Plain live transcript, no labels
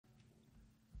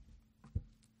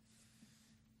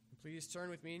Please turn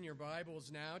with me in your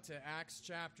Bibles now to Acts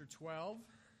chapter 12.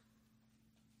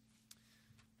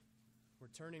 We're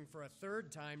turning for a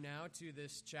third time now to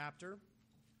this chapter.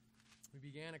 We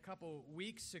began a couple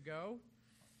weeks ago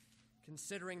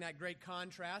considering that great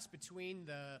contrast between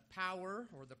the power,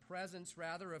 or the presence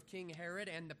rather, of King Herod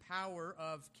and the power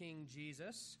of King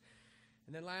Jesus.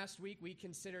 And then last week we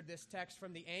considered this text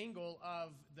from the angle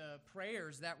of the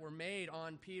prayers that were made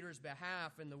on Peter's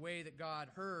behalf and the way that God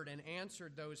heard and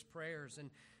answered those prayers. And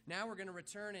now we're going to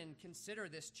return and consider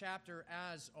this chapter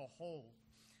as a whole.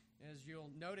 As you'll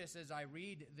notice as I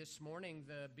read this morning,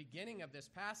 the beginning of this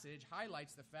passage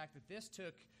highlights the fact that this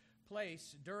took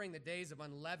place during the days of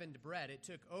unleavened bread. It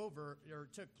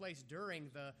took place during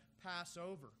the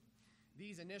Passover.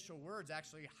 These initial words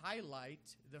actually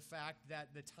highlight the fact that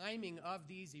the timing of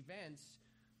these events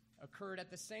occurred at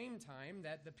the same time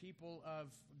that the people of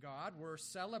God were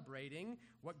celebrating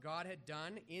what God had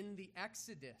done in the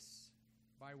Exodus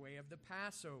by way of the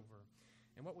Passover.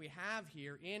 And what we have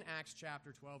here in Acts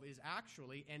chapter 12 is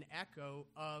actually an echo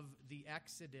of the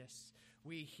Exodus.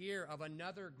 We hear of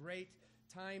another great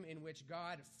time in which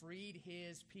God freed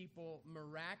his people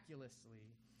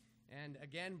miraculously. And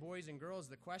again, boys and girls,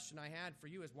 the question I had for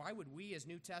you is, why would we as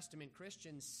New Testament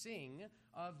Christians sing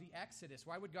of the Exodus?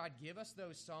 Why would God give us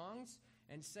those songs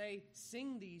and say,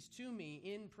 sing these to me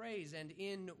in praise and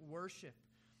in worship?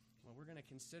 Well, we're going to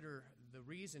consider the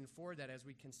reason for that as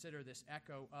we consider this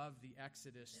echo of the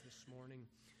Exodus this morning.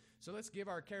 So let's give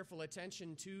our careful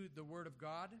attention to the Word of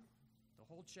God, the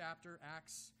whole chapter,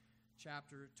 Acts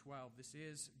chapter 12. This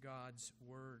is God's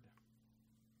Word.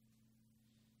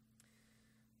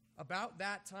 About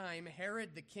that time, Herod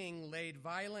the king laid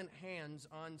violent hands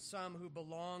on some who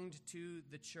belonged to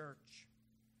the church.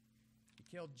 He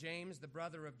killed James, the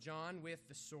brother of John, with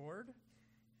the sword.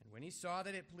 And when he saw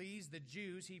that it pleased the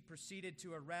Jews, he proceeded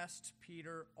to arrest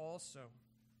Peter also.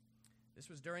 This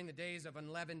was during the days of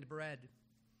unleavened bread.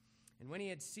 And when he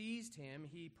had seized him,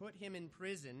 he put him in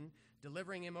prison,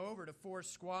 delivering him over to 4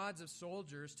 squads of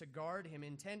soldiers to guard him,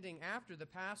 intending after the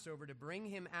Passover to bring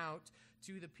him out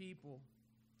to the people.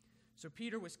 So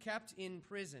Peter was kept in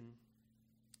prison,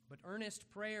 but earnest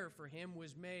prayer for him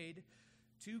was made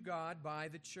to God by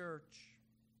the church.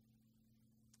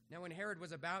 Now when Herod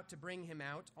was about to bring him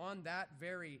out on that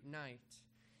very night,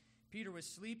 Peter was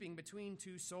sleeping between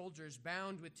 2 soldiers,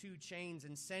 bound with 2 chains,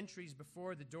 and sentries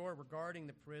before the door were guarding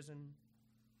the prison.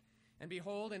 And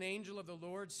behold, an angel of the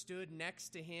Lord stood next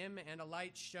to him, and a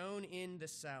light shone in the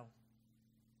cell.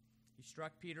 He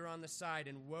struck Peter on the side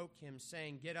and woke him,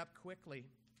 saying, "Get up quickly."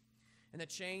 And the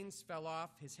chains fell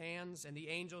off his hands, and the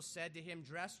angel said to him,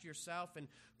 "Dress yourself and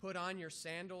put on your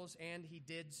sandals," and he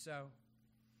did so.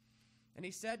 And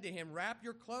he said to him, "Wrap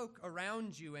your cloak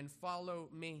around you and follow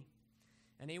me."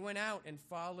 And he went out and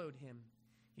followed him.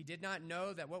 He did not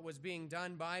know that what was being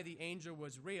done by the angel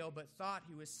was real, but thought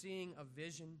he was seeing a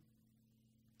vision.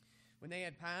 When they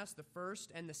had passed the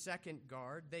first and the second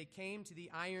guard, they came to the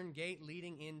iron gate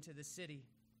leading into the city.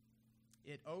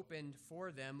 It opened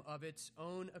for them of its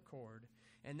own accord,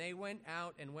 and they went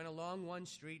out and went along one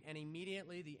street, and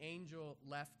immediately the angel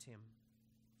left him.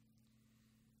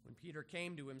 When Peter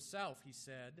came to himself, he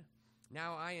said,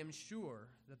 "Now I am sure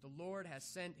that the Lord has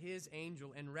sent his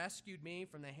angel and rescued me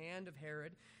from the hand of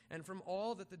Herod and from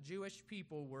all that the Jewish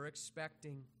people were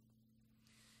expecting."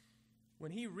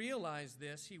 When he realized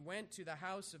this, he went to the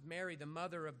house of Mary, the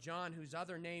mother of John, whose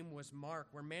other name was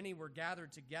Mark, where many were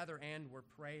gathered together and were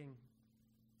praying.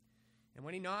 And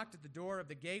when he knocked at the door of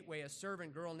the gateway, a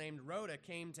servant girl named Rhoda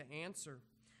came to answer.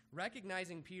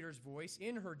 Recognizing Peter's voice,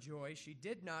 in her joy, she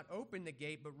did not open the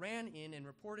gate, but ran in and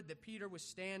reported that Peter was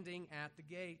standing at the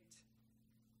gate.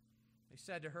 They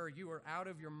said to her, "You are out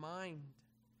of your mind."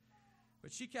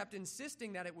 But she kept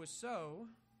insisting that it was so,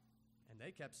 and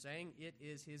they kept saying, "It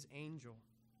is his angel."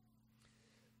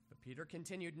 But Peter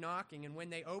continued knocking, and when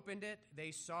they opened it,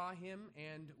 they saw him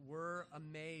and were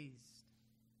amazed.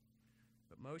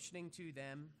 But motioning to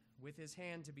them with his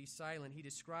hand to be silent, he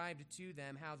described to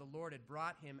them how the Lord had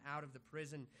brought him out of the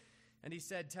prison. And he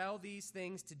said, "Tell these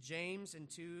things to James and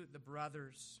to the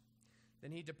brothers."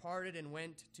 Then he departed and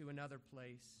went to another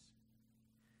place.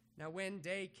 Now when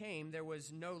day came, there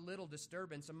was no little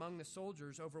disturbance among the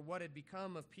soldiers over what had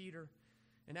become of Peter.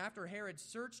 And after Herod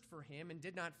searched for him and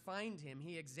did not find him,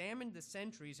 he examined the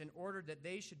sentries and ordered that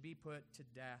they should be put to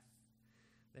death.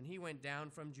 Then he went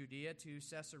down from Judea to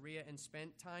Caesarea and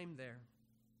spent time there.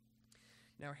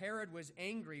 Now Herod was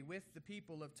angry with the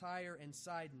people of Tyre and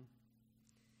Sidon.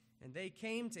 And they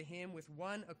came to him with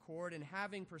one accord, and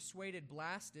having persuaded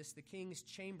Blastus, the king's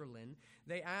chamberlain,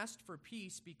 they asked for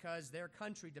peace because their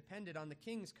country depended on the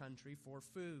king's country for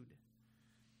food.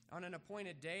 On an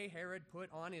appointed day, Herod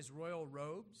put on his royal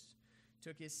robes,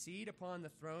 took his seat upon the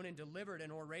throne, and delivered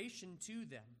an oration to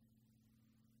them.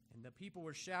 And the people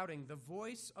were shouting, "The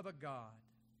voice of a God,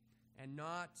 and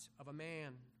not of a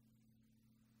man."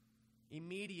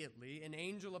 Immediately, an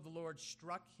angel of the Lord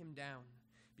struck him down,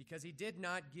 because he did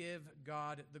not give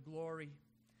God the glory.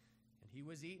 And he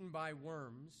was eaten by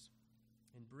worms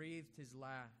and breathed his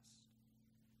last.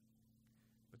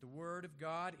 But the word of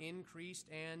God increased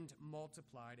and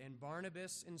multiplied, and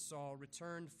Barnabas and Saul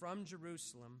returned from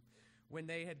Jerusalem when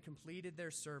they had completed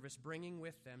their service, bringing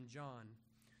with them John,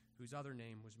 whose other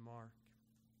name was Mark.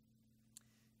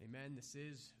 Amen. This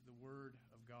is the word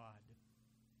of God.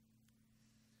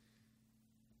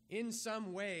 In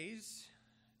some ways,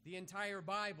 the entire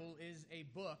Bible is a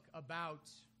book about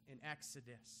an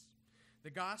exodus. The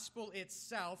gospel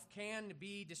itself can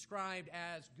be described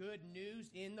as good news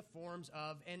in the forms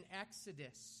of an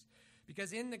exodus.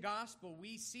 Because in the gospel,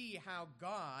 we see how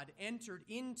God entered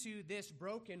into this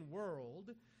broken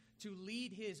world to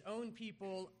lead his own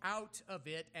people out of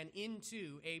it and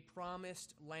into a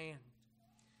promised land.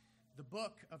 The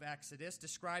book of Exodus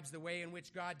describes the way in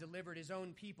which God delivered his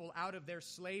own people out of their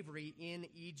slavery in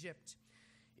Egypt.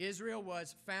 Israel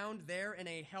was found there in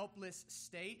a helpless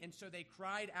state, and so they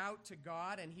cried out to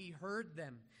God, and he heard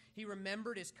them. He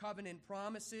remembered his covenant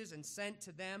promises and sent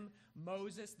to them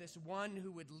Moses, this one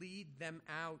who would lead them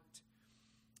out.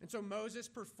 And so Moses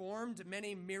performed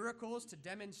many miracles to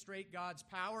demonstrate God's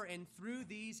power, and through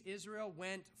these Israel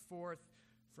went forth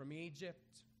from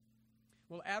Egypt.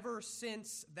 Well, ever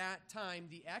since that time,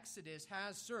 the Exodus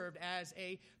has served as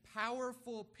a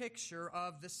powerful picture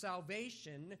of the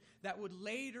salvation that would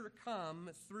later come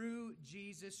through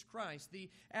Jesus Christ. The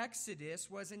Exodus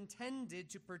was intended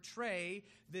to portray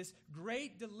this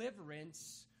great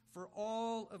deliverance for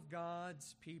all of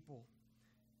God's people.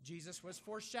 Jesus was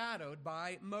foreshadowed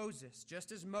by Moses.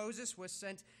 Just as Moses was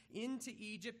sent into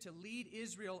Egypt to lead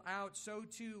Israel out, so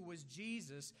too was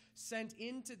Jesus sent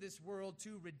into this world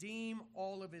to redeem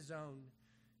all of his own.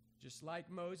 Just like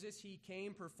Moses, he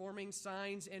came performing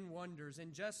signs and wonders.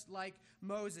 And just like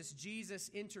Moses, Jesus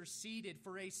interceded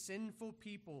for a sinful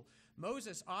people.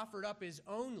 Moses offered up his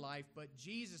own life, but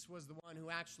Jesus was the one who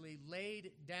actually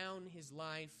laid down his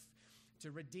life to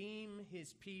redeem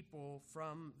his people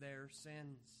from their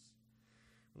sins.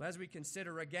 Well, as we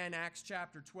consider again Acts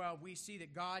chapter 12, we see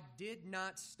that God did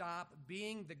not stop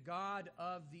being the God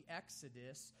of the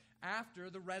Exodus after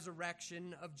the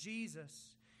resurrection of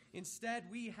Jesus. Instead,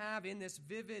 we have in this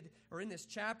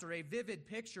chapter a vivid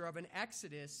picture of an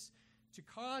Exodus to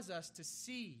cause us to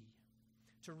see,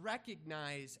 to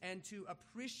recognize, and to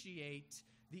appreciate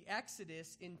the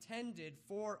Exodus intended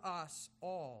for us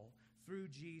all through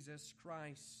Jesus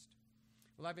Christ.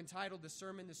 Well, I've entitled the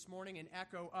sermon this morning, An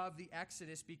Echo of the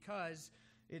Exodus, because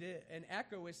an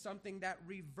echo is something that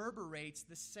reverberates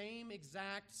the same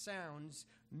exact sounds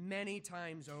many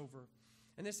times over.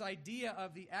 And this idea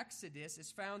of the Exodus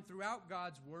is found throughout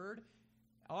God's Word,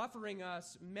 offering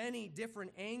us many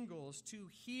different angles to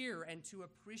hear and to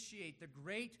appreciate the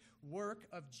great work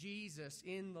of Jesus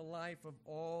in the life of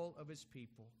all of his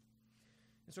people.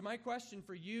 And so my question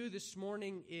for you this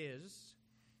morning is,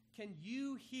 can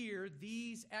you hear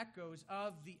these echoes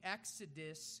of the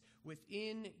Exodus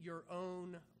within your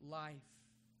own life?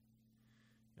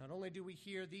 Not only do we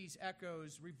hear these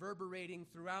echoes reverberating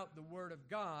throughout the Word of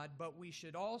God, but we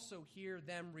should also hear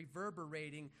them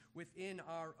reverberating within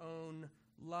our own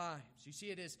lives. You see,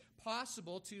 it is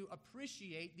possible to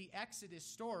appreciate the Exodus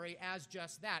story as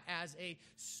just that, as a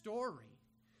story.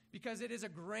 Because it is a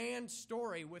grand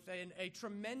story with a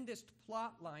tremendous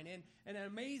plot line and an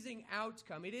amazing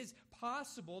outcome. It is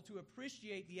possible to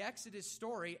appreciate the Exodus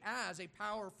story as a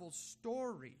powerful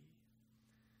story.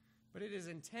 But it is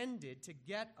intended to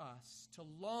get us to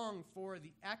long for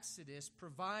the Exodus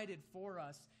provided for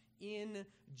us in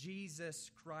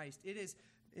Jesus Christ. It is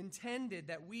intended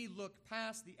that we look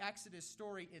past the Exodus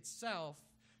story itself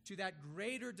to that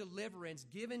greater deliverance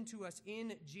given to us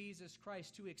in Jesus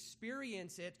Christ, to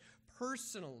experience it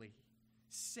personally,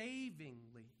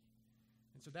 savingly.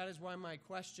 And so that is why my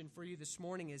question for you this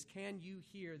morning is, can you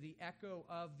hear the echo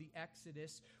of the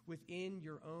Exodus within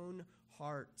your own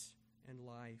heart and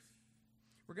life?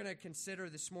 We're going to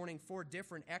consider this morning 4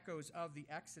 different echoes of the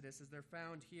Exodus as they're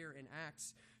found here in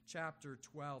Acts chapter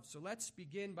 12. So let's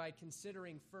begin by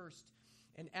considering first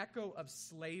an echo of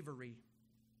slavery.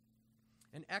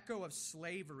 An echo of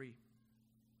slavery.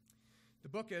 The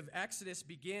book of Exodus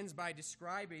begins by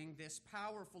describing this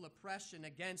powerful oppression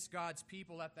against God's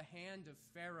people at the hand of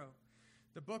Pharaoh.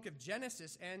 The book of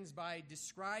Genesis ends by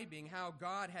describing how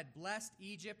God had blessed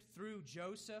Egypt through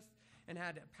Joseph and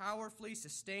had powerfully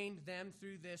sustained them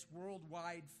through this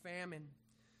worldwide famine.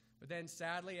 But then,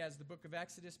 sadly, as the book of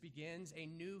Exodus begins, a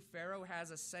new Pharaoh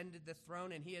has ascended the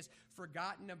throne, and he has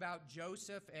forgotten about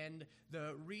Joseph and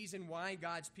the reason why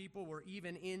God's people were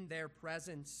even in their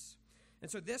presence.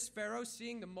 And so this Pharaoh,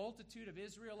 seeing the multitude of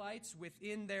Israelites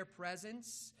within their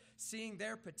presence, seeing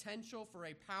their potential for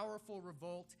a powerful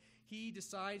revolt, he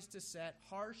decides to set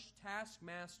harsh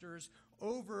taskmasters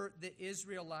over the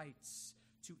Israelites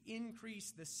to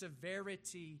increase the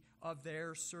severity of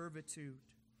their servitude.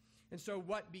 And so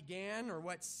what began, or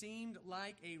what seemed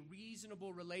like a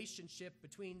reasonable relationship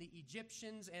between the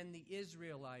Egyptians and the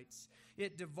Israelites,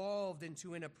 it devolved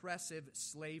into an oppressive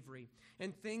slavery.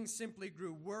 And things simply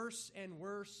grew worse and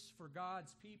worse for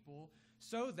God's people,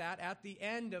 so that at the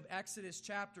end of Exodus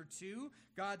chapter 2,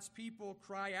 God's people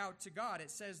cry out to God.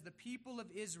 It says, the people of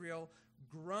Israel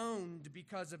groaned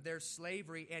because of their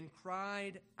slavery and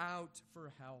cried out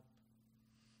for help.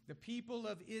 The people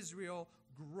of Israel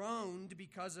groaned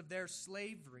because of their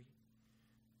slavery.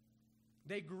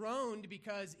 They groaned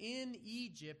because in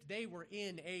Egypt they were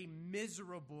in a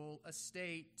miserable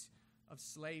estate of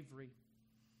slavery.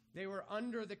 They were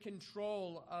under the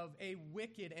control of a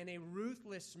wicked and a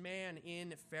ruthless man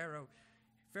in Pharaoh.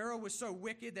 Pharaoh was so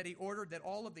wicked that he ordered that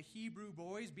all of the Hebrew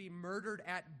boys be murdered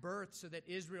at birth so that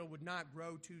Israel would not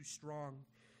grow too strong.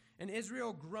 And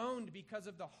Israel groaned because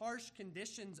of the harsh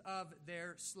conditions of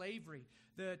their slavery.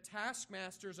 The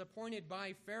taskmasters appointed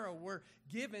by Pharaoh were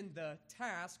given the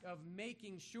task of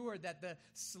making sure that the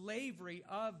slavery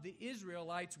of the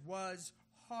Israelites was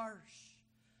harsh.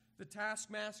 The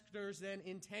taskmasters then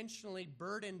intentionally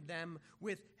burdened them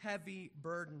with heavy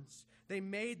burdens. They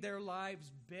made their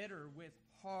lives bitter with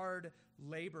hard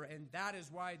labor, and that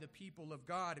is why the people of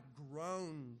God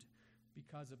groaned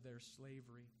because of their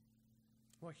slavery.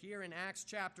 Well, here in Acts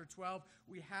chapter 12,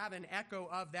 we have an echo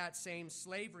of that same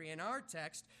slavery. In our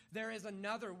text, there is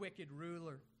another wicked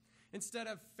ruler. Instead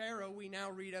of Pharaoh, we now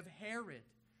read of Herod.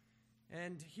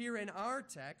 And here in our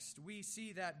text, we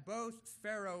see that both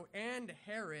Pharaoh and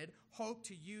Herod hope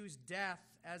to use death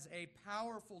as a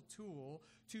powerful tool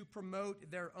to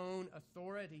promote their own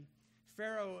authority.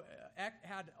 Pharaoh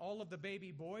had all of the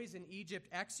baby boys in Egypt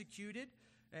executed,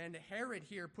 and Herod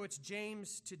here puts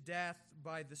James to death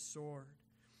by the sword.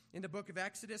 In the book of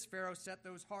Exodus, Pharaoh set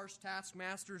those harsh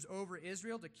taskmasters over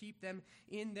Israel to keep them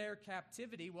in their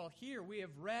captivity. Well, here we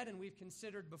have read and we've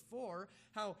considered before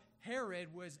how Herod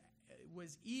was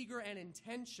eager and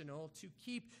intentional to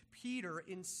keep Peter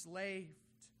enslaved.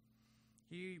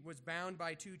 He was bound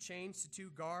by 2 chains to 2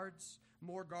 guards.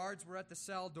 More guards were at the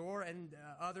cell door and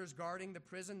others guarding the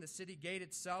prison. The city gate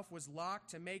itself was locked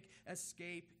to make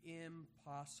escape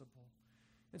impossible.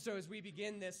 And so as we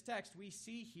begin this text, we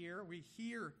hear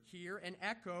here an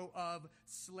echo of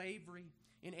slavery.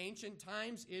 In ancient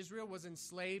times, Israel was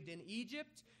enslaved in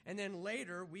Egypt, and then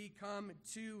later we come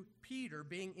to Peter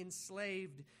being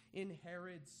enslaved in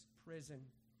Herod's prison.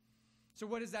 So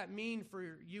what does that mean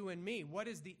for you and me? What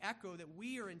is the echo that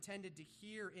we are intended to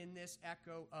hear in this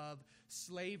echo of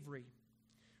slavery?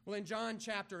 Well, in John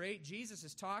chapter 8, Jesus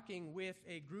is talking with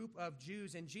a group of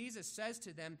Jews, and Jesus says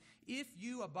to them, "If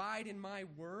you abide in my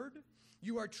word,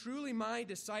 you are truly my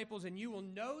disciples, and you will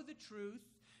know the truth,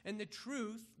 and the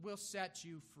truth will set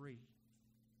you free."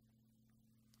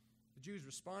 The Jews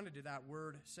responded to that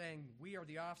word, saying, "We are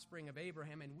the offspring of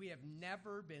Abraham, and we have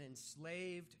never been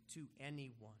enslaved to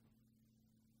anyone."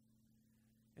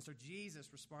 And so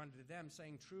Jesus responded to them,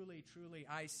 saying, "Truly, truly,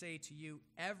 I say to you,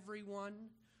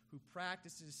 everyone who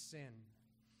practices sin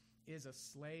is a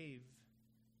slave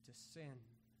to sin."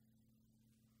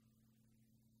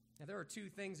 Now, there are 2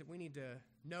 things that we need to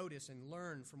notice and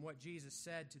learn from what Jesus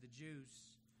said to the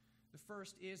Jews. The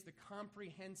first is the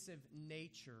comprehensive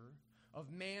nature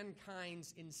of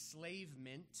mankind's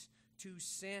enslavement to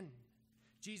sin.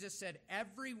 Jesus said,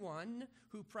 everyone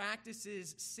who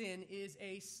practices sin is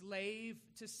a slave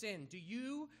to sin. Do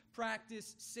you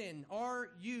practice sin? Are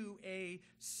you a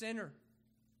sinner?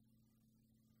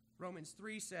 Romans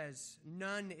 3 says,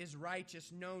 "None is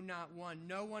righteous, no, not one.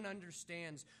 No one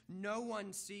understands. No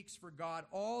one seeks for God.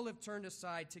 All have turned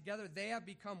aside. Together they have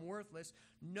become worthless.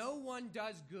 No one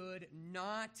does good,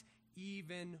 not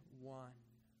even one."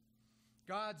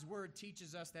 God's word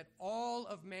teaches us that all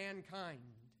of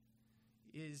mankind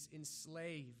is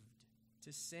enslaved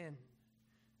to sin.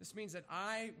 This means that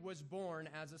I was born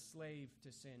as a slave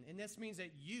to sin. And this means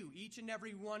that you, each and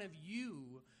every one of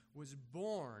you, was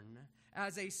born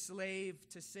as a slave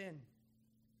to sin.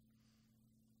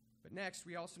 But next,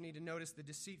 we also need to notice the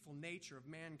deceitful nature of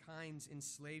mankind's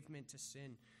enslavement to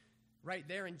sin. Right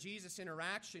there in Jesus'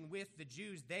 interaction with the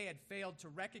Jews, they had failed to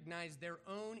recognize their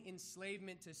own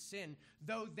enslavement to sin.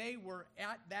 Though they were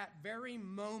at that very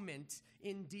moment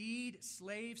indeed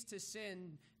slaves to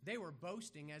sin, they were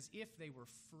boasting as if they were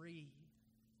free.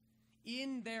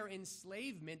 In their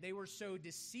enslavement, they were so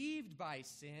deceived by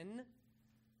sin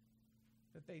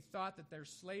that they thought that their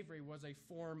slavery was a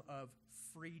form of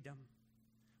freedom.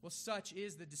 Well, such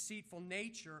is the deceitful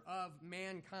nature of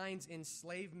mankind's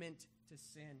enslavement to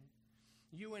sin.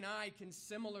 You and I can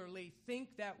similarly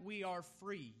think that we are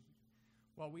free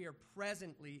while we are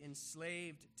presently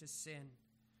enslaved to sin.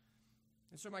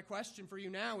 And so my question for you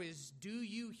now is, do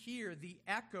you hear the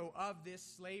echo of this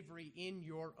slavery in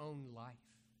your own life?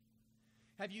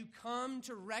 Have you come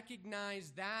to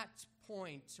recognize that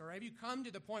point, or have you come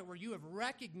to the point where you have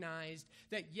recognized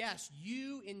that, yes,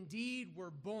 you indeed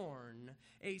were born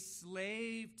a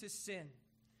slave to sin?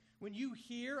 When you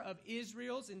hear of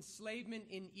Israel's enslavement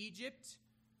in Egypt,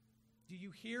 do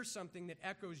you hear something that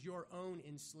echoes your own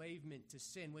enslavement to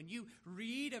sin? When you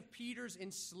read of Peter's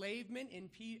enslavement in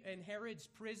Herod's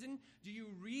prison, do you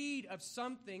read of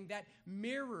something that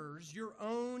mirrors your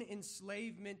own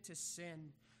enslavement to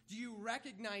sin? Do you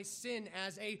recognize sin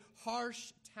as a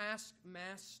harsh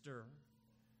taskmaster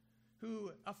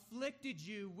who afflicted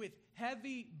you with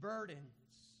heavy burdens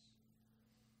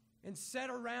and set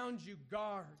around you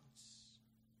guards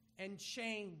and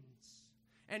chains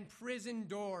and prison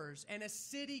doors and a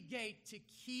city gate to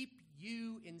keep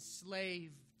you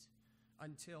enslaved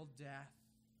until death?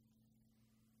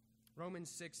 Romans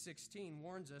 6:16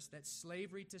 warns us that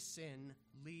slavery to sin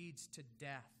leads to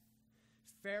death.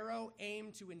 Pharaoh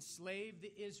aimed to enslave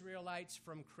the Israelites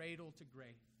from cradle to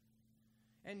grave.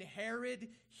 And Herod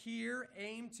here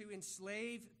aimed to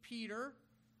enslave Peter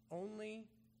only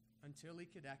until he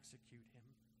could execute him.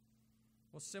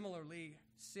 Well, similarly,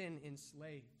 sin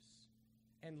enslaves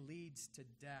and leads to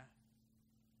death.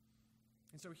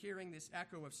 And so hearing this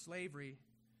echo of slavery,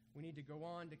 we need to go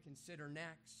on to consider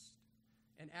next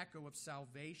an echo of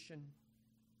salvation.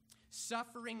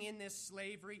 Suffering in this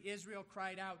slavery, Israel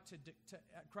cried out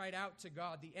to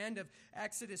God. The end of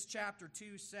Exodus chapter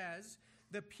 2 says,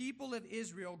 "The people of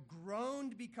Israel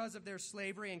groaned because of their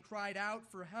slavery and cried out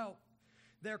for help.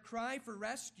 Their cry for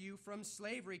rescue from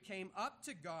slavery came up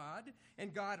to God,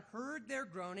 and God heard their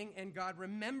groaning, and God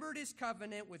remembered his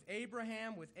covenant with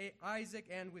Abraham, with Isaac,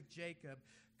 and with Jacob.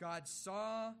 God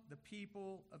saw the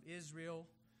people of Israel,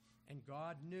 and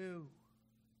God knew."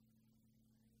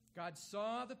 God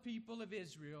saw the people of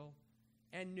Israel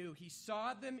and knew. He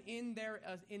saw them in their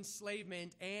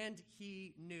enslavement, and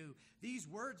he knew. These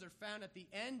words are found at the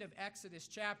end of Exodus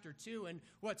chapter 2, and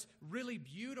what's really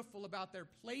beautiful about their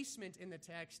placement in the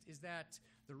text is that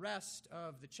the rest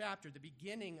of the chapter, the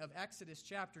beginning of Exodus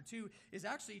chapter 2, is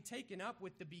actually taken up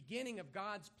with the beginning of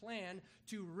God's plan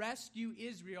to rescue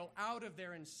Israel out of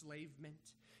their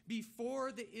enslavement.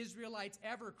 Before the Israelites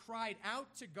ever cried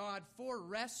out to God for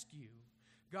rescue,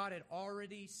 God had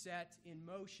already set in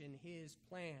motion his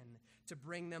plan to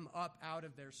bring them up out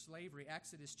of their slavery.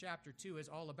 Exodus chapter 2 is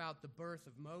all about the birth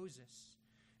of Moses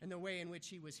and the way in which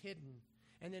he was hidden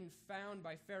and then found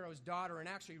by Pharaoh's daughter and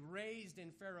actually raised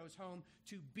in Pharaoh's home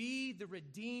to be the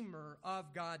redeemer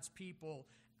of God's people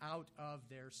out of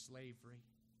their slavery.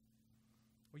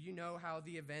 Well, you know how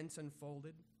the events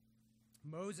unfolded.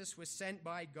 Moses was sent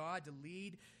by God to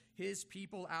lead his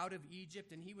people out of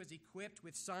Egypt, and he was equipped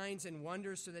with signs and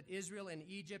wonders so that Israel and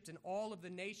Egypt and all of the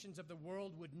nations of the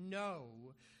world would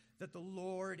know that the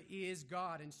Lord is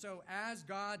God. And so as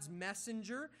God's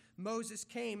messenger, Moses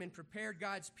came and prepared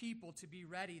God's people to be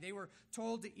ready. They were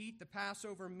told to eat the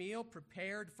Passover meal,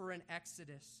 prepared for an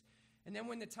exodus. And then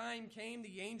when the time came,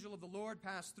 the angel of the Lord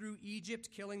passed through Egypt,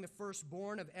 killing the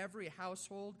firstborn of every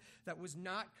household that was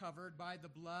not covered by the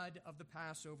blood of the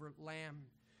Passover lamb.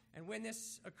 And when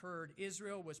this occurred,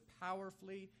 Israel was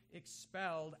powerfully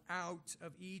expelled out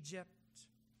of Egypt.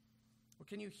 Well,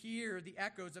 can you hear the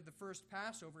echoes of the first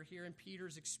Passover here in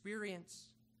Peter's experience?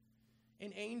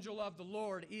 An angel of the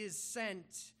Lord is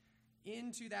sent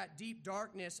into that deep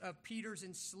darkness of Peter's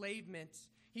enslavement.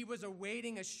 He was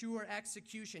awaiting a sure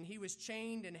execution. He was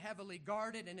chained and heavily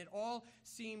guarded, and it all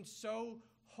seemed so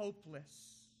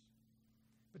hopeless.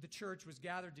 But the church was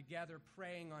gathered together,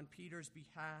 praying on Peter's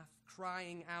behalf,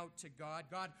 crying out to God.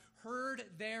 God heard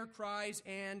their cries,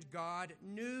 and God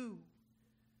knew.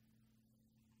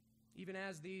 Even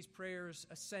as these prayers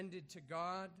ascended to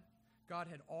God, God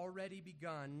had already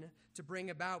begun to bring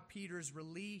about Peter's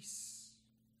release.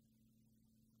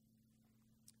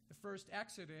 The first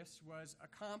Exodus was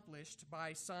accomplished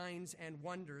by signs and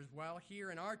wonders, while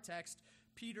here in our text,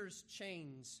 Peter's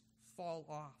chains fall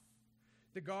off.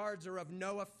 The guards are of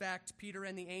no effect. Peter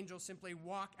and the angel simply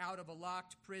walk out of a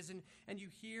locked prison, and you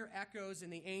hear echoes in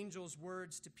the angel's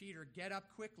words to Peter, "Get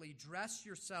up quickly, dress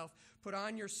yourself, put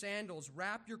on your sandals,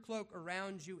 wrap your cloak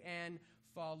around you, and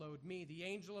followed me." The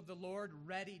angel of the Lord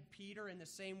readied Peter in the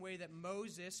same way that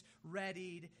Moses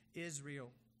readied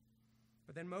Israel.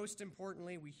 But then most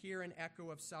importantly, we hear an echo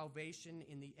of salvation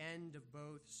in the end of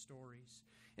both stories.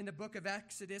 In the book of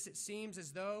Exodus, it seems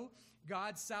as though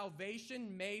God's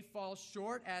salvation may fall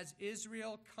short as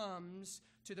Israel comes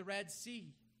to the Red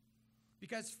Sea,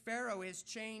 because Pharaoh has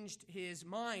changed his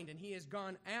mind and he has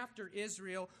gone after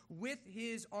Israel with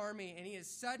his army, and he is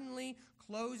suddenly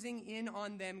closing in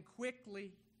on them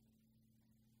quickly.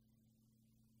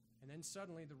 And then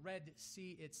suddenly the Red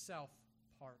Sea itself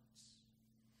parts,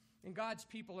 and God's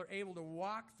people are able to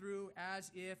walk through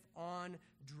as if on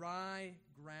dry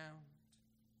ground.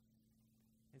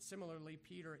 And similarly,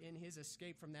 Peter, in his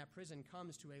escape from that prison,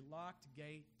 comes to a locked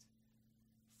gate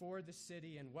for the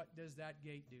city. And what does that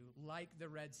gate do? Like the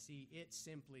Red Sea, it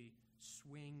simply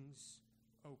swings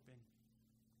open.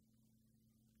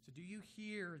 So do you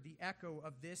hear the echo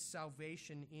of this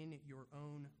salvation in your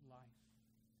own life?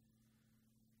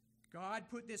 God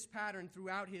put this pattern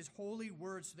throughout his holy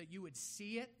word so that you would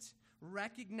see it,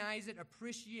 recognize it,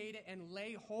 appreciate it, and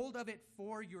lay hold of it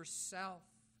for yourself.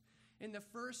 In the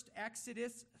first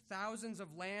Exodus, thousands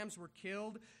of lambs were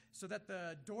killed so that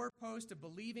the doorpost of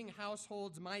believing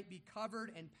households might be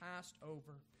covered and passed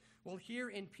over. Well, here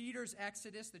in Peter's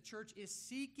Exodus, the church is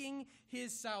seeking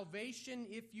his salvation,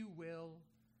 if you will,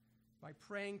 by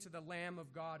praying to the Lamb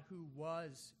of God who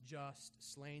was just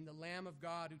slain, the Lamb of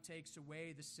God who takes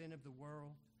away the sin of the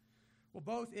world. Well,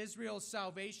 both Israel's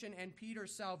salvation and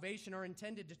Peter's salvation are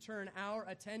intended to turn our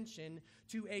attention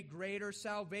to a greater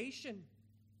salvation.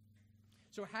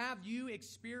 So have you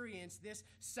experienced this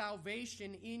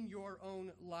salvation in your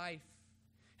own life?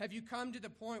 Have you come to the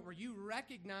point where you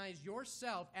recognize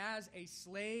yourself as a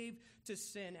slave to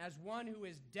sin, as one who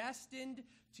is destined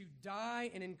to die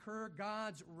and incur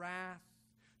God's wrath?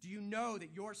 Do you know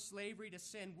that your slavery to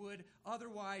sin would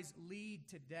otherwise lead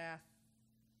to death?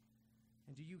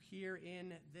 And do you hear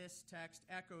in this text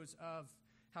echoes of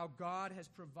how God has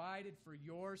provided for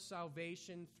your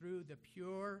salvation through the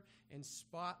pure and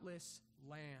spotless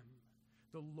Lamb,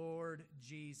 the Lord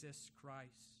Jesus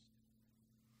Christ?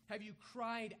 Have you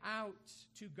cried out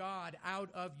to God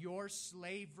out of your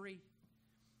slavery?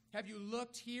 Have you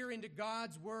looked here into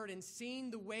God's word and seen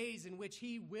the ways in which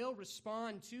he will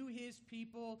respond to his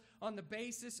people on the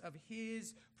basis of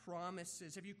his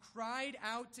promises? Have you cried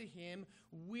out to him,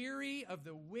 weary of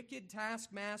the wicked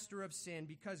taskmaster of sin?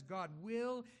 Because God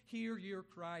will hear your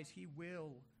cries. He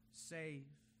will save.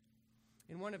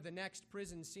 In one of the next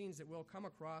prison scenes that we'll come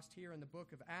across here in the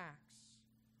book of Acts,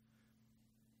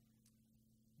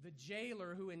 the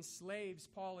jailer who enslaves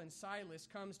Paul and Silas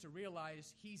comes to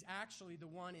realize he's actually the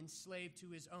one enslaved to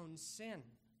his own sin.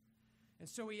 And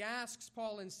so he asks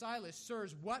Paul and Silas,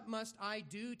 "Sirs, what must I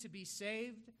do to be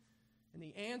saved?" And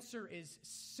the answer is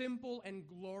simple and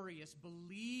glorious.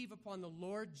 Believe upon the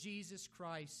Lord Jesus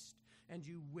Christ, and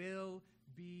you will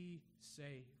be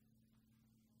saved.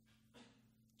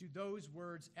 Do those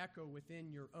words echo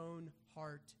within your own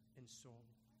heart and soul?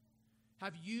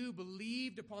 Have you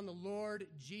believed upon the Lord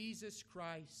Jesus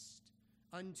Christ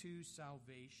unto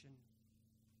salvation?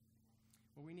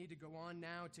 Well, we need to go on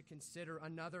now to consider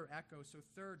another echo. So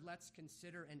third, let's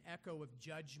consider an echo of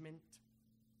judgment.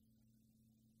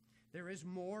 There is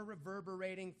more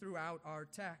reverberating throughout our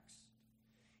text.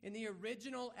 In the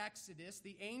original Exodus,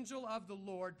 the angel of the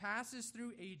Lord passes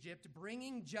through Egypt,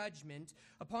 bringing judgment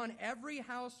upon every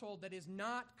household that is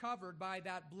not covered by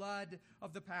that blood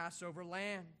of the Passover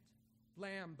lamb.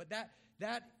 But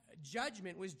that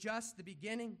judgment was just the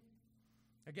beginning.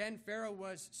 Again, Pharaoh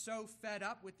was so fed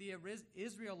up with the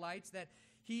Israelites that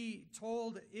he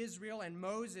told Israel and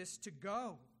Moses to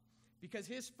go, because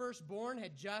his firstborn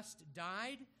had just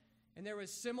died, and there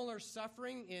was similar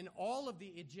suffering in all of the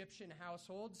Egyptian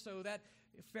households, so that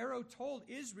Pharaoh told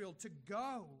Israel to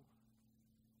go.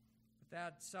 But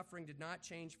that suffering did not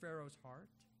change Pharaoh's heart.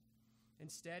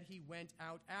 Instead, he went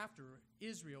out after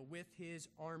Israel with his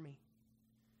army.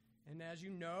 And as you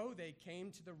know, they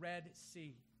came to the Red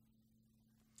Sea.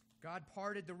 God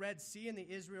parted the Red Sea, and the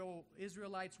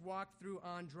Israelites walked through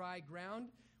on dry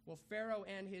ground. Well, Pharaoh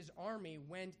and his army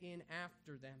went in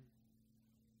after them.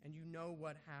 And you know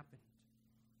what happened.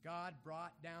 God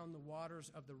brought down the waters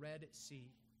of the Red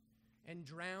Sea and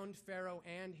drowned Pharaoh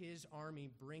and his army,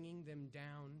 bringing them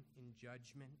down in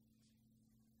judgment.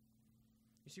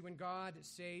 You see, when God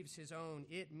saves his own,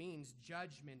 it means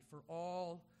judgment for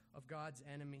all of God's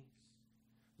enemies.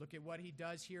 Look at what he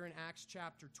does here in Acts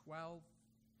chapter 12.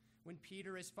 When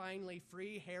Peter is finally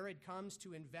free, Herod comes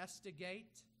to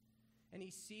investigate, and he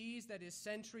sees that his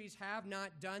sentries have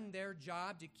not done their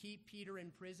job to keep Peter in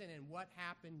prison, and what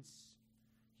happens?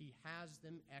 He has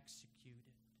them executed.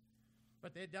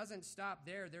 But it doesn't stop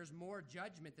there. There's more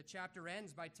judgment. The chapter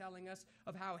ends by telling us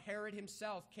of how Herod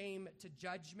himself came to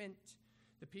judgment.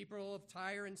 The people of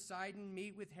Tyre and Sidon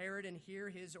meet with Herod and hear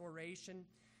his oration.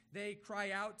 They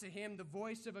cry out to him, the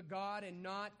voice of a God and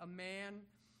not a man.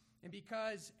 And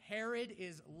because Herod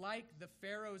is like the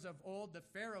pharaohs of old, the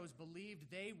pharaohs believed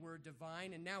they were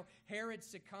divine. And now Herod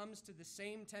succumbs to the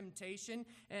same temptation,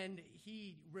 and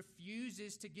he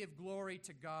refuses to give glory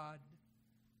to God.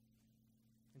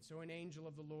 And so an angel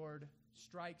of the Lord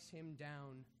strikes him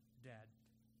down dead.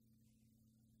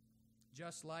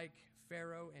 Just like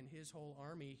Pharaoh and his whole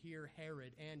army, here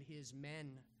Herod and his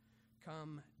men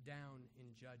come down in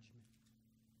judgment.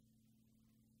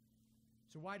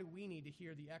 So why do we need to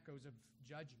hear the echoes of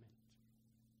judgment?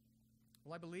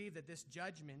 Well, I believe that this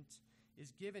judgment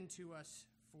is given to us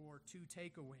for two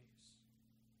takeaways.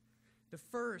 The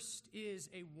first is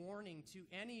a warning to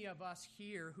any of us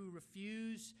here who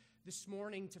refuse this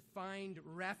morning to find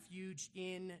refuge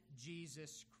in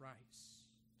Jesus Christ.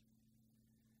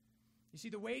 You see,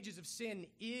 the wages of sin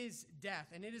is death,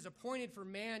 and it is appointed for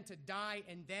man to die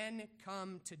and then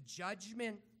come to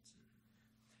judgment.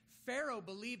 Pharaoh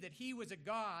believed that he was a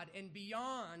god and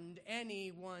beyond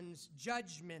anyone's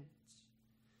judgment.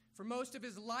 For most of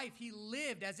his life, he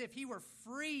lived as if he were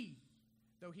free,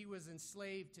 though he was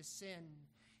enslaved to sin.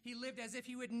 He lived as if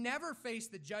he would never face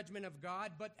the judgment of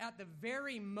God, but at the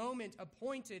very moment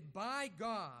appointed by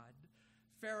God,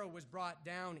 Pharaoh was brought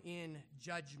down in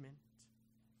judgment.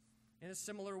 In a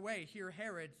similar way, here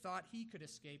Herod thought he could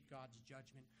escape God's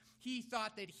judgment. He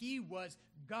thought that he was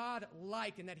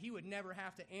God-like and that he would never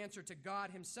have to answer to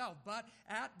God himself. But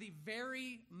at the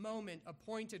very moment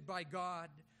appointed by God,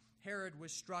 Herod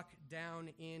was struck down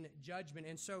in judgment.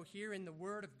 And so here in the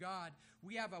Word of God,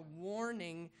 we have a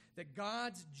warning that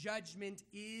God's judgment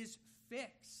is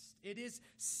fixed. It is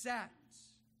set.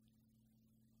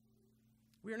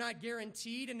 We are not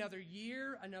guaranteed another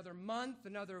year, another month,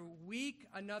 another week,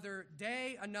 another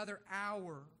day, another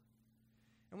hour.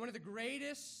 And one of the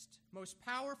greatest, most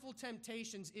powerful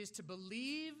temptations is to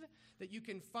believe that you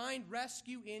can find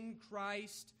rescue in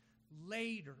Christ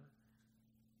later.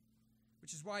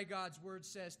 Which is why God's word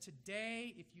says,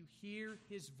 today, if you hear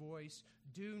his voice,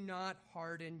 do not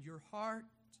harden your heart.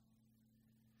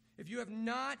 If you have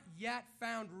not yet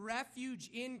found refuge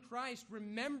in Christ,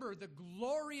 remember the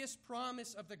glorious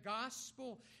promise of the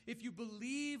gospel. If you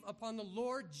believe upon the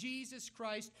Lord Jesus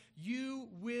Christ, you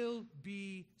will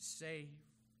be saved.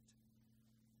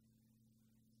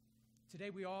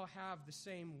 Today we all have the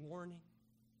same warning.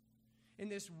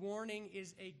 And this warning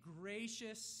is a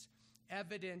gracious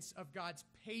evidence of God's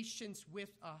patience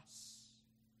with us.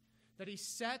 That he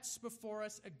sets before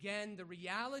us again the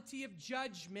reality of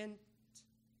judgment,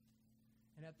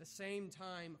 and at the same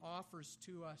time offers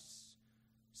to us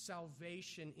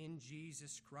salvation in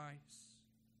Jesus Christ.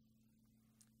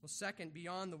 Well, second,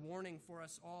 beyond the warning for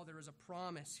us all, there is a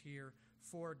promise here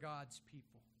for God's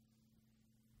people.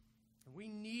 And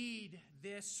we need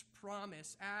this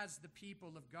promise as the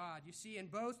people of God. You see, in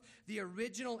both the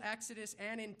original Exodus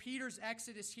and in Peter's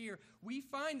Exodus here, we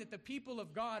find that the people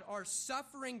of God are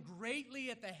suffering greatly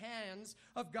at the hands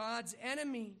of God's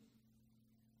enemy.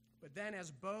 But then, as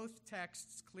both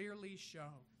texts clearly show,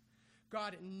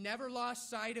 God never lost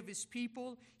sight of his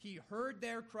people. He heard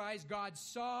their cries. God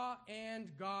saw and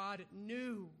God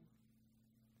knew.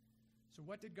 So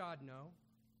what did God know?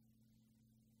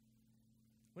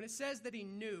 When it says that he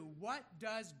knew, what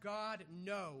does God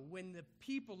know when the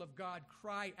people of God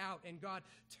cry out and God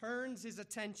turns his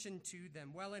attention to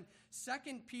them? Well, in 2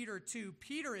 Peter 2,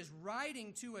 Peter is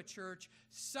writing to a church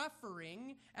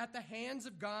suffering at the hands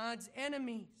of God's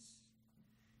enemies.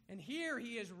 And here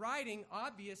he is writing,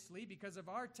 obviously, because of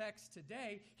our text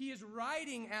today, he is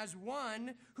writing as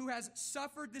one who has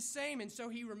suffered the same. And so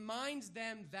he reminds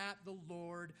them that the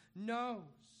Lord knows.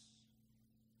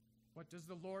 What does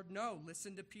the Lord know?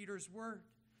 Listen to Peter's word.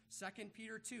 2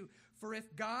 Peter 2, for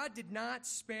if God did not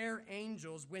spare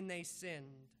angels when they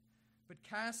sinned, but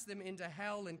cast them into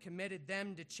hell and committed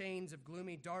them to chains of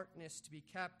gloomy darkness to be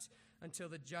kept until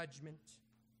the judgment.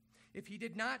 If he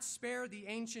did not spare the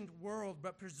ancient world,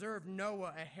 but preserved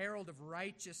Noah, a herald of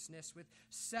righteousness, with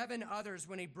 7 others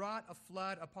when he brought a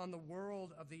flood upon the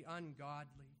world of the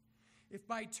ungodly. If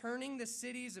by turning the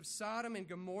cities of Sodom and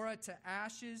Gomorrah to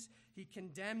ashes, he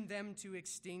condemned them to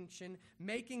extinction,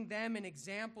 making them an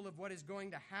example of what is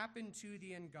going to happen to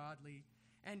the ungodly,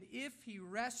 And if he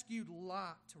rescued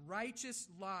Lot, righteous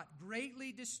Lot,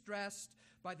 greatly distressed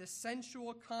by the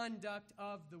sensual conduct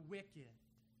of the wicked,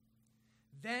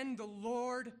 then the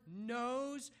Lord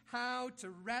knows how to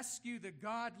rescue the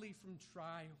godly from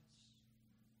trials.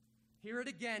 Hear it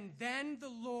again. Then the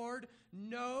Lord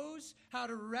knows how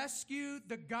to rescue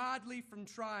the godly from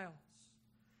trials,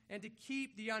 and to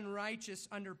keep the unrighteous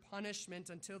under punishment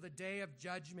until the day of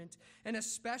judgment, and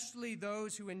especially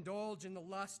those who indulge in the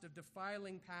lust of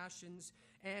defiling passions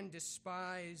and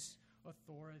despise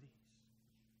authorities.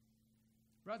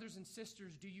 Brothers and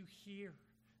sisters, do you hear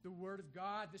the word of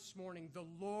God this morning? The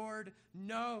Lord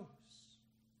knows.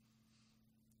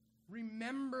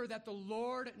 Remember that the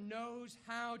Lord knows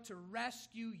how to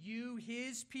rescue you,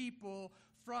 his people,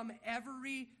 from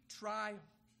every trial.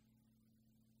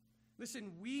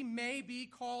 Listen, we may be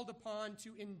called upon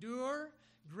to endure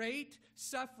great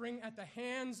suffering at the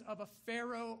hands of a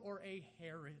Pharaoh or a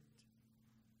Herod.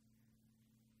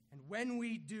 And when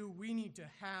we do, we need to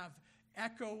have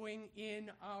echoing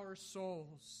in our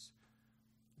souls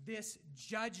this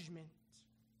judgment,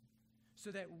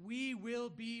 so that we will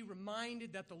be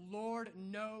reminded that the Lord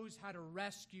knows how to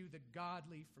rescue the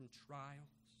godly from trials.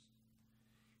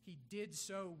 He did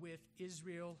so with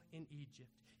Israel in Egypt.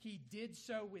 He did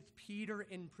so with Peter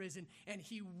in prison, and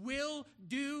he will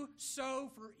do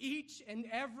so for each and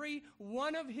every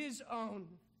one of his own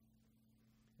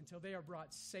until they are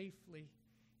brought safely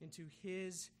into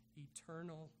his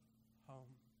eternal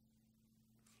home.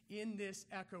 In this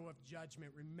echo of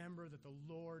judgment, remember that the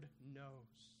Lord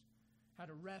knows how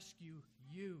to rescue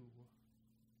you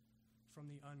from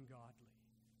the ungodly.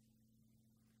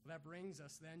 Well, that brings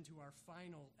us then to our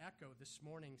final echo this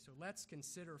morning. So let's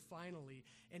consider finally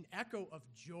an echo of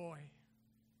joy.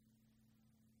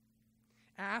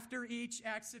 After each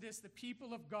Exodus, the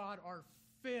people of God are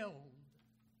filled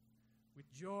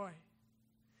with joy.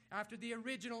 After the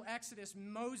original Exodus,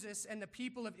 Moses and the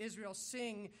people of Israel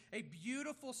sing a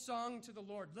beautiful song to the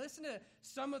Lord. Listen to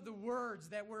some of the words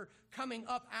that were coming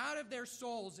up out of their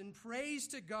souls in praise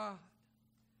to God.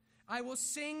 I will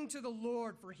sing to the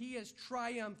Lord, for he has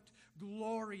triumphed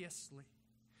gloriously.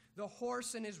 The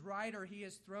horse and his rider he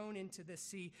has thrown into the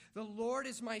sea. The Lord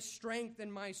is my strength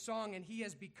and my song, and he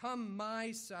has become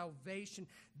my salvation.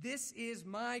 This is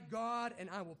my God, and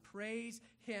I will praise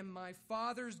him, my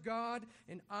Father's God,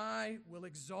 and I will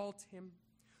exalt him.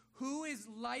 Who is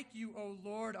like you, O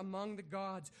Lord, among the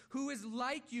gods? Who is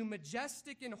like you,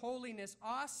 majestic in holiness,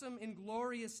 awesome in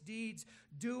glorious deeds,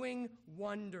 doing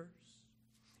wonders?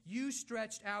 You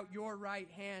stretched out your right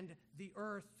hand, the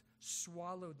earth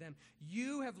swallowed them.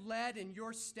 You have led in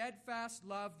your steadfast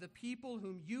love the people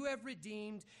whom you have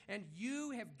redeemed, and you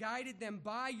have guided them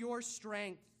by your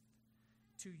strength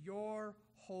to your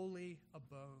holy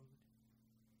abode.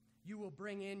 You will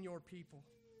bring in your people.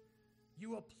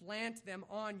 You will plant them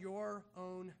on your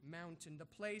own mountain, the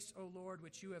place, O Lord,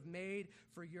 which you have made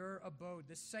for your abode,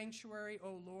 the sanctuary,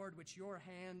 O Lord, which your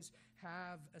hands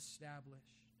have established.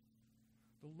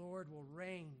 The Lord will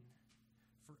reign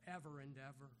forever and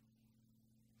ever.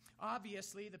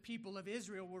 Obviously, the people of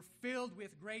Israel were filled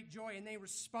with great joy, and they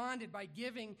responded by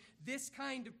giving this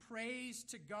kind of praise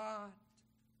to God.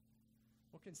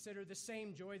 We'll consider the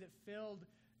same joy that filled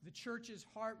the church's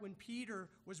heart when Peter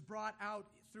was brought out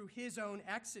through his own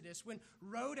exodus. When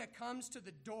Rhoda comes to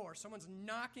the door, someone's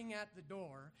knocking at the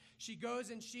door, she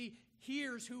goes and she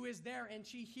hears who is there, and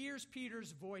she hears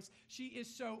Peter's voice. She is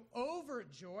so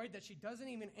overjoyed that she doesn't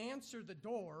even answer the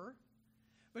door,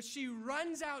 but she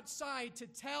runs outside to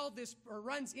tell this, or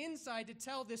runs inside to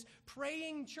tell this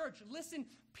praying church, listen,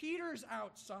 Peter's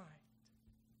outside.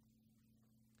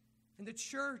 And the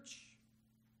church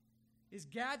is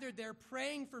gathered there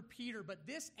praying for Peter, but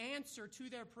this answer to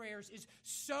their prayers is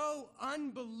so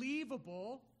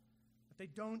unbelievable that they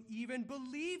don't even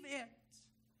believe it.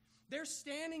 They're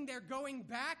standing there going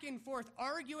back and forth,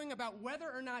 arguing about whether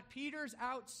or not Peter's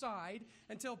outside,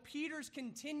 until Peter's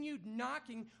continued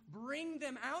knocking bring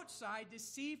them outside to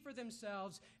see for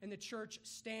themselves, and the church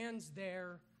stands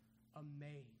there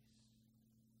amazed.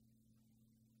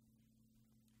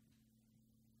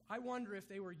 I wonder if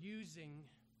they were using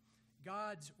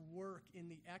God's work in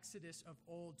the Exodus of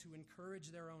old to encourage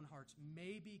their own hearts.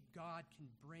 Maybe God can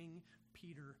bring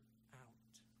Peter out.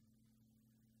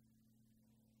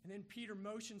 And then Peter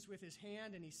motions with his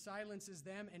hand, and he silences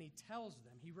them, and he tells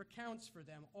them, he recounts for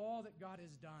them all that God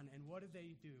has done. And what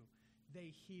do?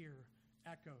 They hear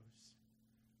echoes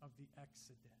of the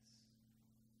Exodus.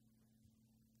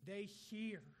 They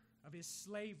hear of his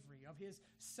slavery, of his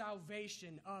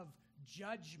salvation, of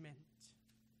judgment.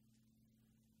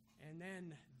 And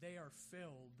then they are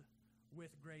filled with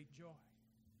great joy.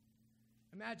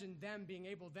 Imagine them being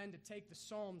able then to take the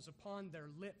Psalms upon their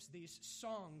lips, these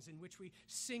songs in which we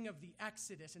sing of the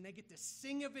Exodus, and they get to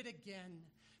sing of it again.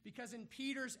 Because in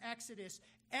Peter's Exodus,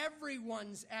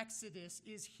 everyone's Exodus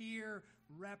is here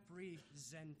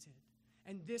represented.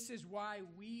 And this is why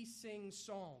we sing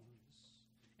psalms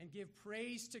and give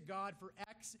praise to God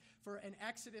for an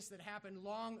Exodus that happened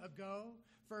long ago,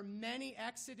 for many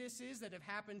Exoduses that have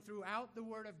happened throughout the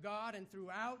Word of God and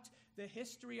throughout the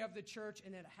history of the church,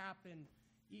 and it happened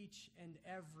each and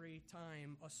every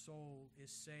time a soul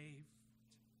is saved.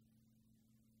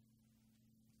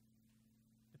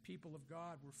 The people of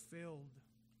God were filled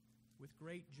with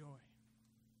great joy.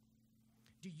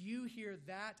 Do you hear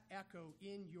that echo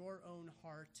in your own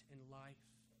heart and life?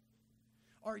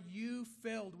 Are you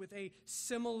filled with a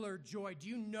similar joy? Do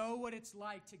you know what it's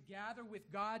like to gather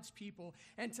with God's people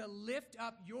and to lift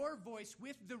up your voice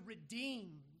with the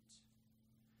redeemed,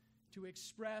 to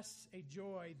express a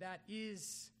joy that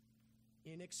is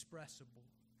inexpressible?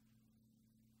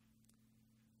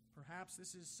 Perhaps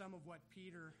this is some of what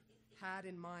Peter had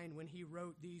in mind when he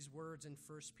wrote these words in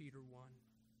 1 Peter 1.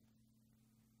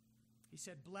 He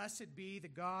said, "Blessed be the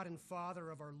God and Father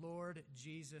of our Lord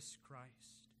Jesus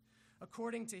Christ.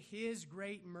 According to his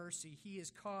great mercy, he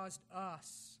has caused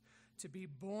us to be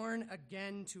born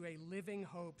again to a living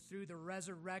hope through the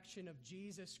resurrection of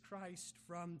Jesus Christ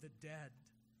from the dead,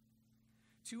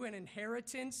 to an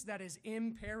inheritance that is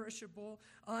imperishable,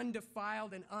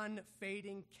 undefiled, and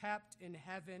unfading, kept in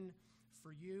heaven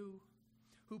for you,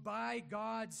 who by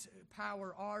God's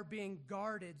power are being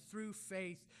guarded through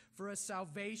faith for a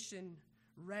salvation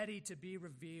ready to be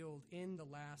revealed in the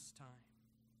last time.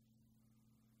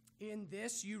 In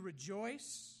this you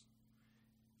rejoice,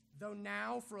 though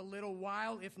now for a little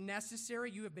while, if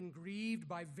necessary, you have been grieved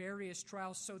by various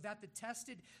trials, so that the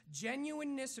tested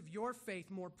genuineness of your faith,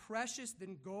 more precious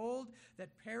than gold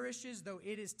that perishes though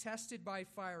it is tested by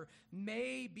fire,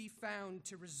 may be found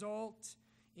to result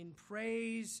in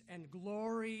praise and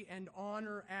glory and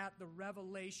honor at the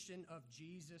revelation of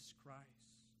Jesus Christ.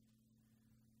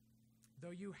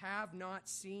 Though you have not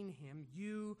seen him,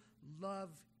 you love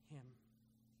him.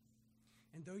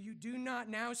 And though you do not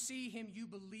now see him, you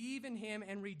believe in him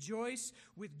and rejoice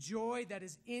with joy that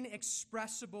is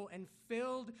inexpressible and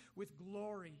filled with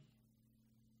glory,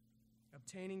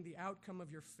 obtaining the outcome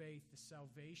of your faith, the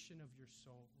salvation of your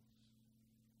souls.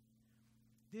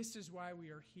 This is why we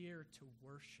are here to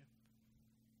worship.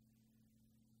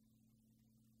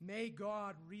 May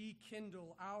God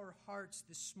rekindle our hearts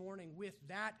this morning with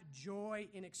that joy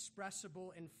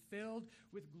inexpressible and filled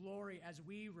with glory as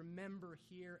we remember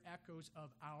here echoes of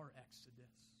our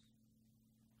Exodus.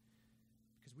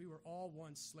 Because we were all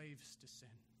once slaves to sin.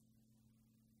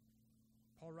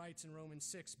 Paul writes in Romans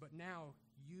 6, "But now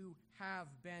you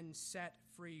have been set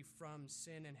free from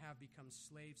sin and have become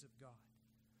slaves of God.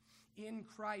 In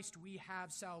Christ we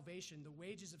have salvation. The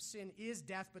wages of sin is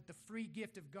death, but the free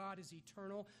gift of God is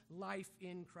eternal life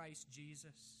in Christ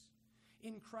Jesus.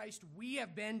 In Christ we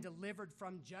have been delivered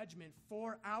from judgment.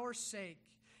 For our sake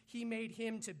he made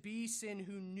him to be sin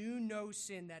who knew no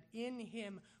sin, that in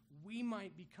him we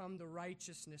might become the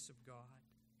righteousness of God.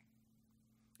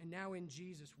 And now in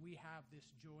Jesus we have this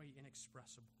joy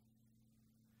inexpressible."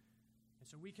 And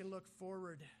so we can look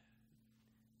forward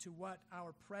to what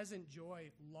our present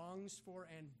joy longs for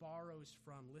and borrows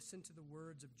from. Listen to the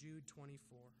words of Jude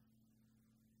 24.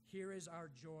 "Here is our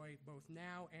joy, both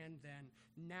now and then.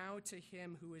 Now to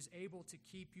him who is able to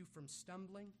keep you from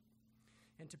stumbling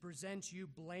and to present you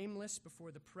blameless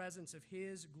before the presence of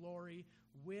his glory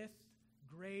with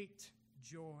great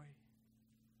joy.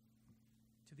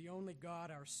 To the only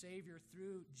God, our Savior,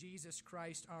 through Jesus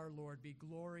Christ our Lord, be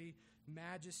glory,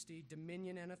 majesty,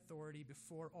 dominion, and authority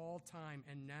before all time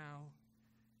and now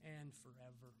and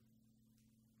forever.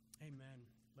 Amen."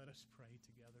 Let us pray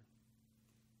together.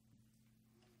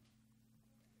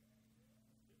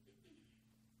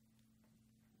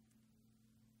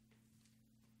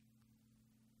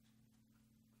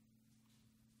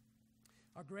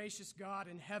 Our gracious God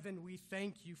in heaven, we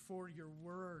thank you for your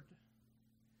word,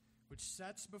 which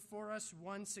sets before us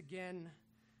once again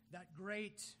that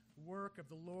great work of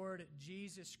the Lord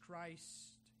Jesus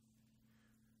Christ,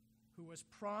 who was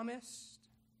promised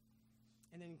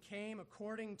and then came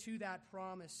according to that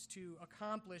promise to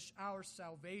accomplish our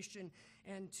salvation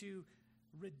and to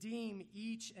redeem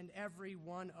each and every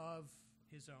one of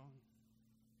his own.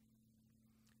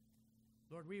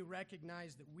 Lord, we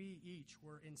recognize that we each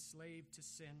were enslaved to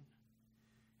sin,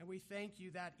 and we thank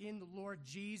you that in the Lord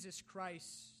Jesus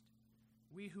Christ,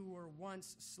 we who were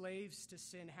once slaves to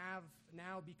sin have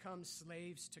now become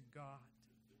slaves to God.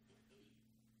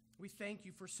 We thank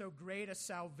you for so great a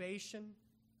salvation.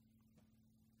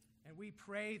 And we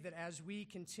pray that as we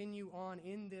continue on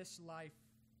in this life,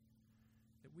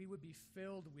 that we would be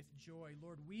filled with joy.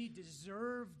 Lord, we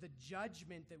deserve the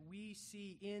judgment that we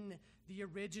see in the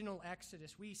original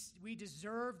Exodus. We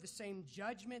deserve the same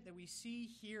judgment that we see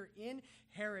here in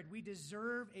Herod. We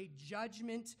deserve a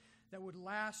judgment that would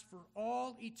last for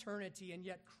all eternity, and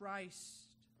yet Christ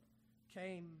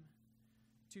came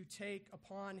to take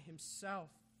upon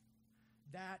himself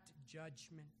that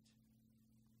judgment,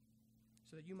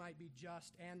 so that you might be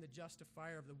just and the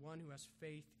justifier of the one who has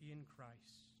faith in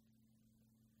Christ.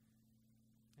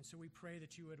 And so we pray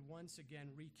that you would once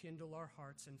again rekindle our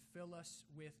hearts and fill us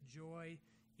with joy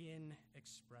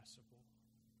inexpressible.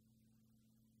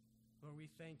 Lord, we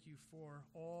thank you for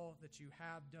all that you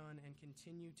have done and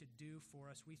continue to do for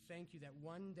us. We thank you that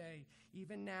one day,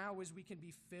 even now, as we can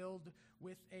be filled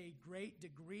with a great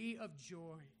degree of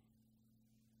joy,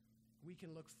 we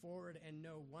can look forward and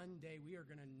know one day we are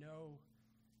going to know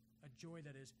a joy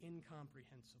that is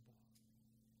incomprehensible.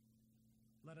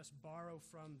 Let us borrow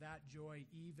from that joy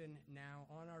even now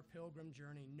on our pilgrim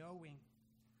journey, knowing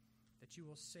that you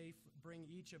will bring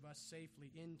each of us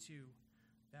safely into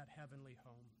that heavenly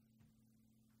home.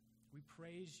 We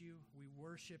praise you, we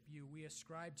worship you, we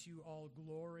ascribe to you all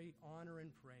glory, honor,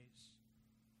 and praise,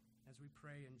 as we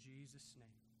pray in Jesus'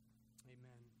 name.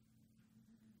 Amen.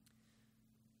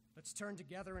 Let's turn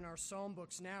together in our psalm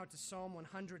books now to Psalm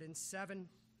 107.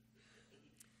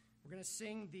 We're going to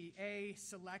sing the A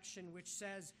selection, which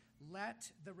says,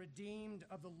 "Let the redeemed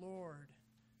of the Lord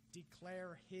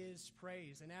declare his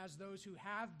praise." And as those who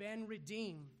have been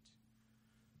redeemed,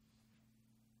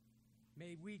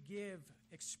 may we give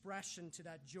expression to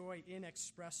that joy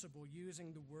inexpressible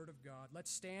using the word of God.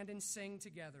 Let's stand and sing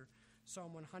together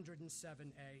Psalm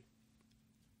 107A.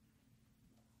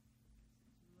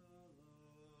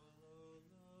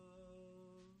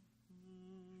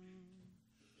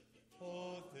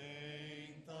 Oh,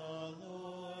 thank the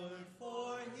Lord,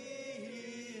 for he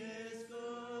is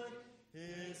good.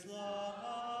 His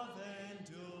love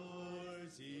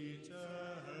endures eternally.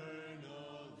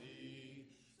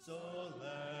 So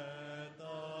let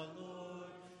the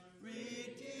Lord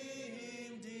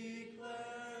redeem,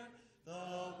 declare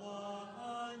the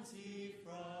ones he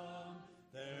from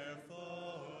their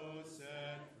foes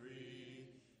set free.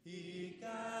 He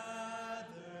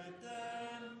gathered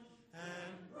them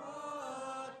and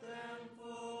brought them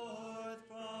forth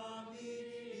from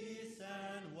east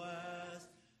and west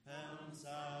and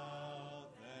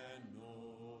south and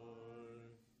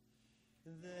north.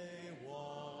 They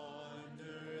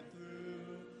wandered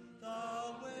through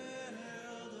the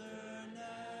wilderness,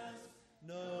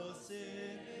 no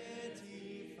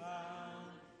city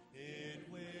found in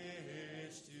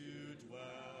which to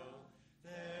dwell.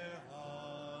 Their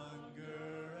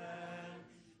hunger and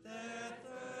their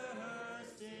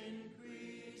thirst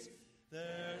increased,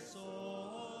 their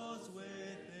souls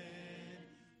within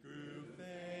grew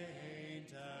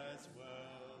faint as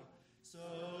well.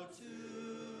 So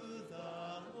to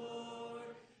the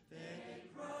Lord they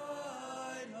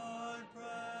cried hard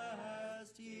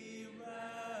pressed, he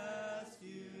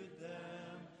rescued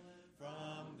them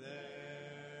from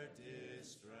their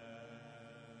distress.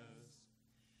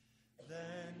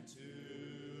 Then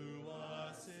to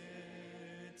a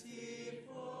city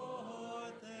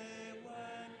forth they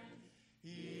went,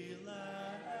 he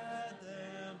led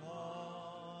them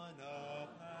on a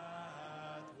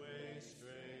pathway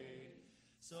straight.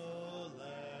 So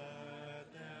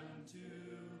let them to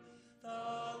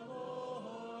the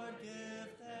Lord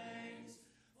give thanks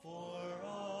for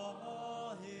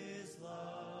all his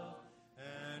love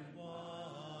and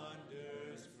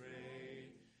wonders great.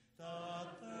 The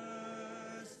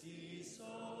thirsty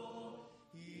soul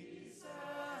he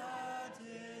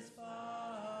satisfies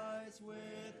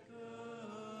with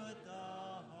good,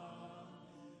 the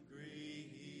hungry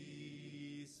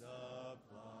he supplies.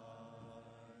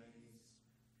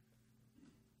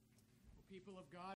 People of God,